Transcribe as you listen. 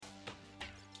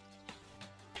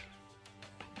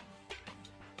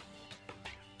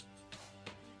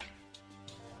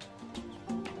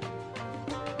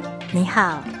你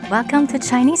好, welcome to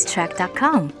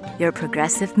ChineseTrack.com, your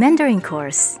progressive Mandarin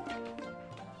course.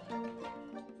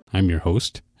 I'm your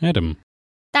host, Adam.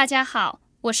 大家好，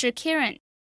我是 Kieran。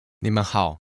你们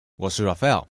好，我是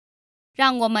Raphael。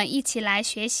让我们一起来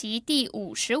学习第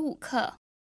55课。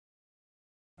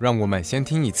让我们先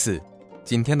听一次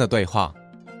今天的对话。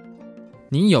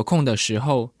你有空的时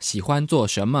候喜欢做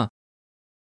什么？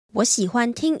我喜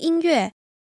欢听音乐，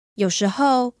有时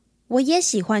候我也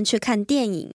喜欢去看电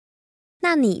影。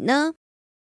那你呢？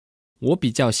我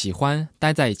比较喜欢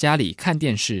待在家里看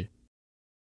电视。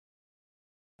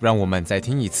让我们再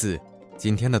听一次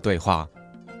今天的对话，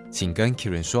请跟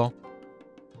Kieran 说。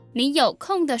你有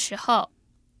空的时候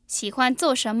喜欢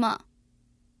做什么？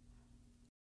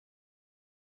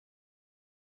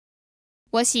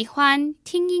我喜欢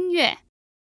听音乐。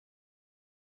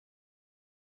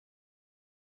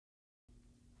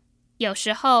有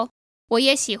时候我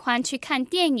也喜欢去看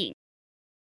电影。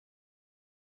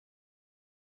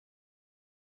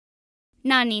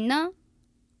那你呢？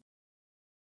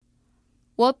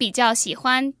我比较喜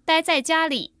欢待在家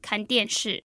里看电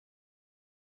视。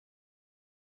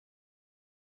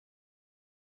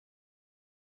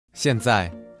现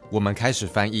在我们开始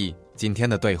翻译今天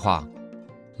的对话。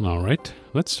All right,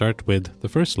 let's start with the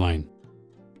first line.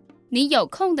 你有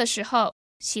空的时候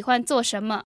喜欢做什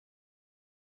么？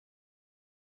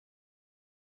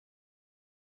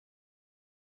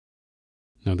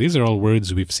 Now, these are all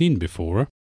words we've seen before.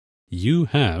 You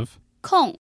have,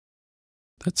 空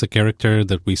that's a character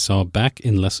that we saw back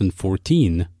in lesson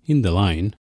 14 in the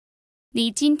line. 你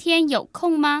今天有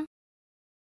空吗？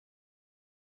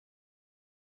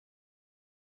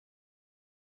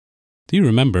 Do you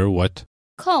remember what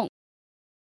空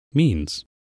means?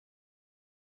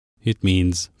 It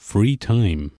means free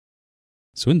time.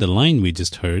 So in the line we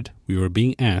just heard, we were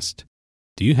being asked,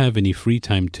 do you have any free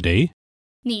time today?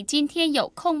 你今天有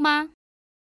空吗？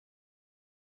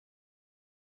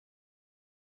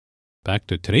 Back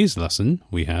to today's lesson,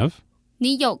 we have,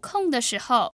 你有空的时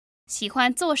候喜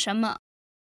欢做什么？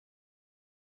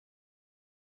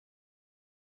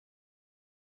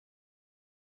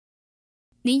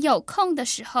你有空的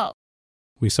时候，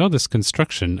 we saw this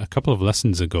construction a couple of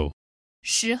lessons ago.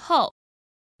 时候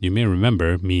You may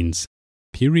remember means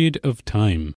period of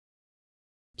time.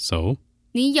 So,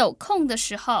 你有空的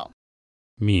时候，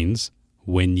 means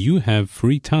when you have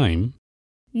free time,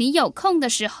 你有空的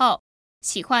时候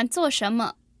喜欢做什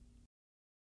么？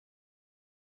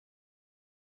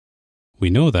 we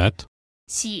know that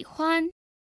喜欢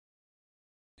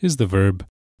is the verb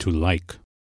to like.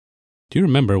 Do you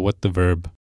remember what the verb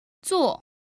做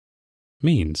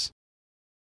means?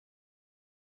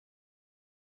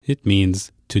 It means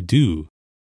to do.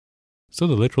 So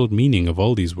the literal meaning of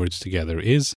all these words together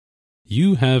is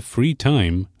you have free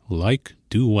time like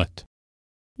do what?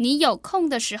 你有空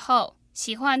的时候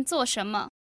喜欢做什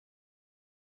么？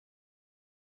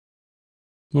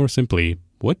 More simply,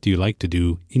 what do you like to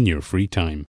do in your free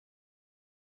time?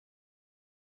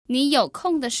 你有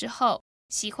空的时候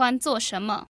喜欢做什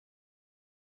么？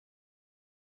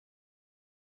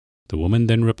 The woman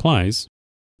then replies,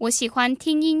 我喜欢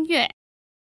听音乐。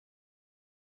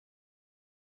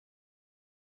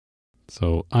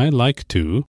 so I like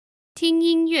to. 听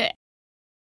音乐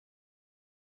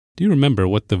Do you remember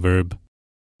what the verb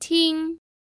听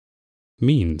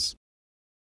means?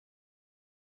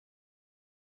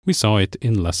 We saw it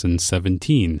in lesson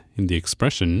 17 in the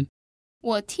expression,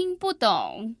 我听不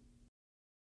懂。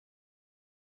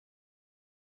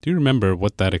 do you remember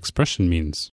what that expression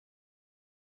means?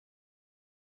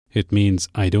 It means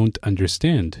I don't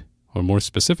understand, or more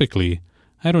specifically,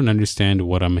 I don't understand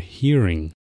what I'm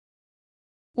hearing.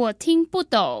 我听不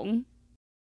懂。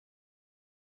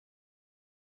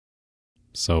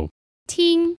 So,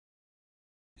 听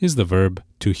is the verb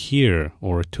to hear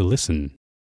or to listen.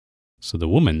 So the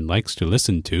woman likes to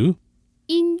listen to,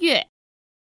 音乐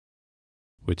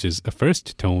which is a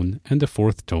first tone and a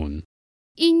fourth tone.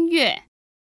 音乐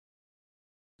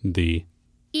The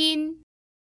音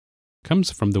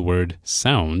comes from the word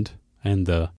sound, and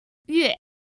the 乐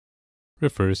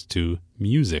refers to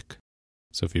music.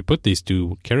 So if you put these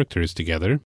two characters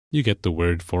together, you get the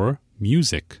word for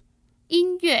music.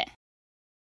 音乐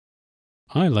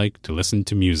I like to listen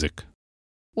to music.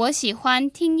 我喜欢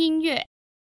听音乐。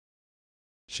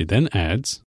 She then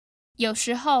adds, 有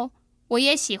时候我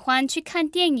也喜欢去看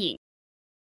电影。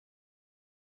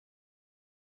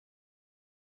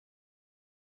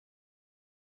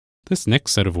 this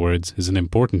next set of words is an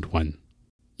important one.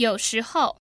 有时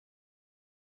候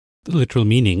The literal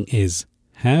meaning is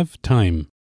have time.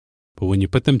 But when you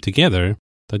put them together,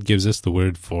 that gives us the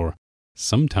word for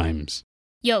sometimes.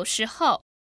 有时候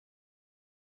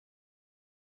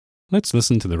Let's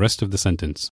listen to the rest of the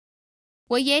sentence.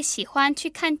 我也喜欢去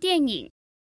看电影。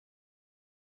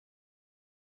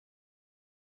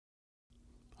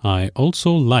I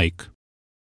also like.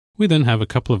 We then have a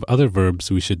couple of other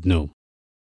verbs we should know.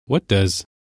 What does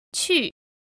去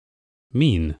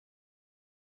mean?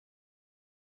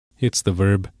 It's the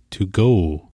verb to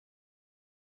go.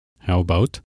 How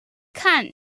about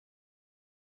看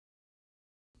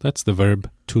that's the verb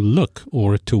to look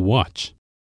or to watch.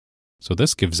 So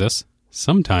this gives us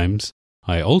sometimes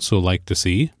I also like to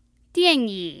see. 电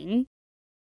影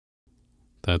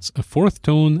That's a fourth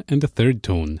tone and a third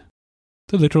tone.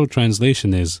 The literal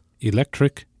translation is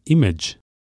electric image,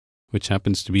 which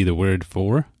happens to be the word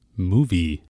for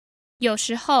movie. 有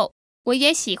时候我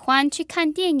也喜欢去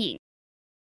看电影。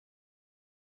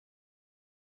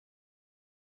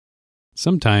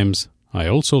Sometimes I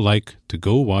also like to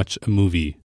go watch a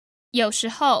movie. 有时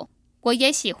候我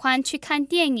也喜欢去看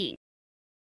电影。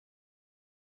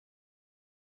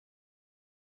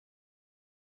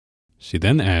She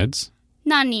then adds,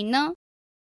 那你呢？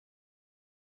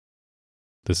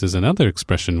 this is another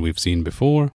expression we've seen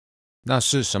before. 那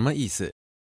是什么意思？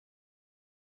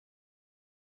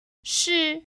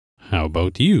是 How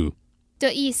about you?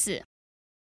 的意思。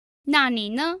那你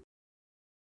呢？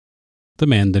 The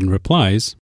man then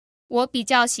replies, 我比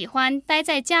较喜欢待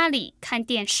在家里看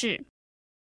电视。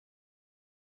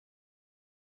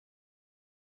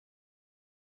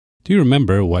 Do you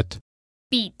remember what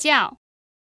比较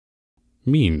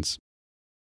means?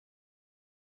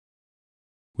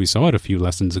 We saw it a few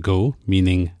lessons ago,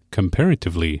 meaning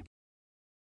comparatively.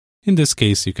 In this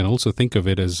case, you can also think of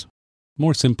it as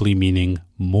more simply meaning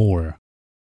more.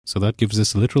 So that gives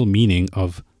us a literal meaning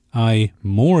of I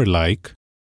more like.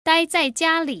 待在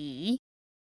家里。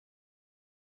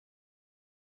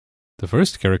 The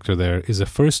first character there is a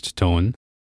first tone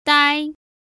待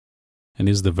and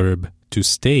is the verb to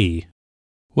stay.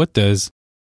 What does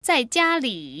在家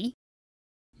里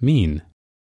mean?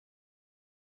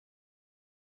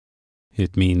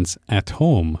 It means at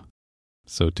home.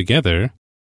 So together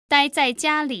待在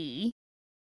家里。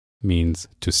 means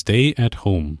to stay at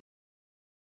home.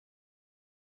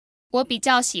 我比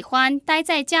较喜欢待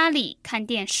在家里看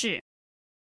电视。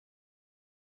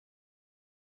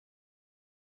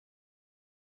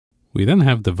 We then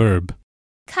have the verb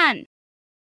看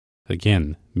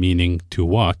again meaning to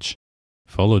watch,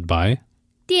 followed by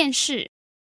电视。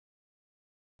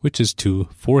 which is two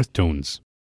fourth tones.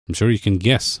 I'm sure you can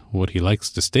guess what he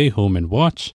likes to stay home and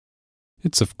watch.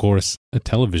 It's of course a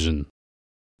television.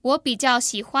 我比较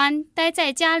喜欢待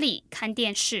在家里看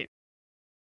电视。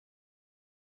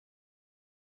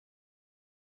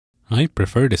 I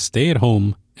prefer to stay at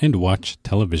home and watch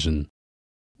television.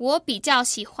 我比较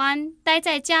喜欢待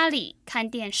在家里看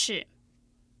电视。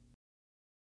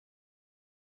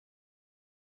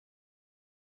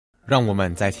让我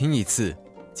们再听一次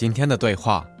今天的对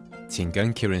话，请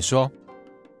跟 Kieran 说。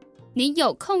你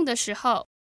有空的时候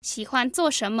喜欢做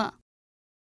什么？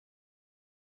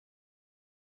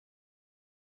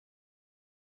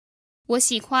我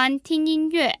喜欢听音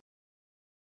乐。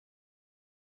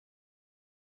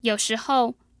有时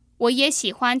候我也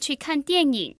喜欢去看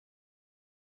电影。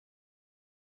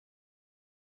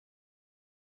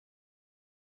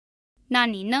那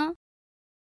你呢？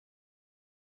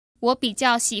我比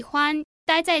较喜欢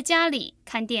待在家里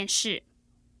看电视。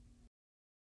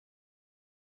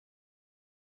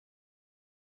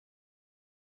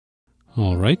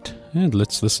All right, and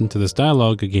let's listen to this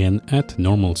dialogue again at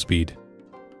normal speed.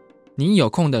 你有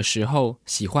空的时候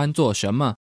喜欢做什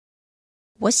么？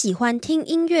我喜欢听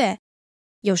音乐，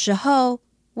有时候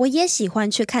我也喜欢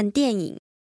去看电影。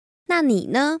那你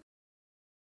呢？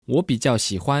我比较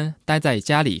喜欢待在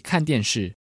家里看电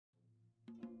视。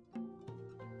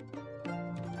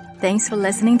Thanks for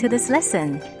listening to this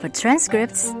lesson. For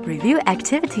transcripts, review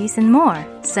activities, and more,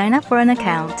 sign up for an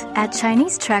account at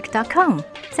ChineseTrack.com.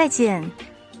 再见。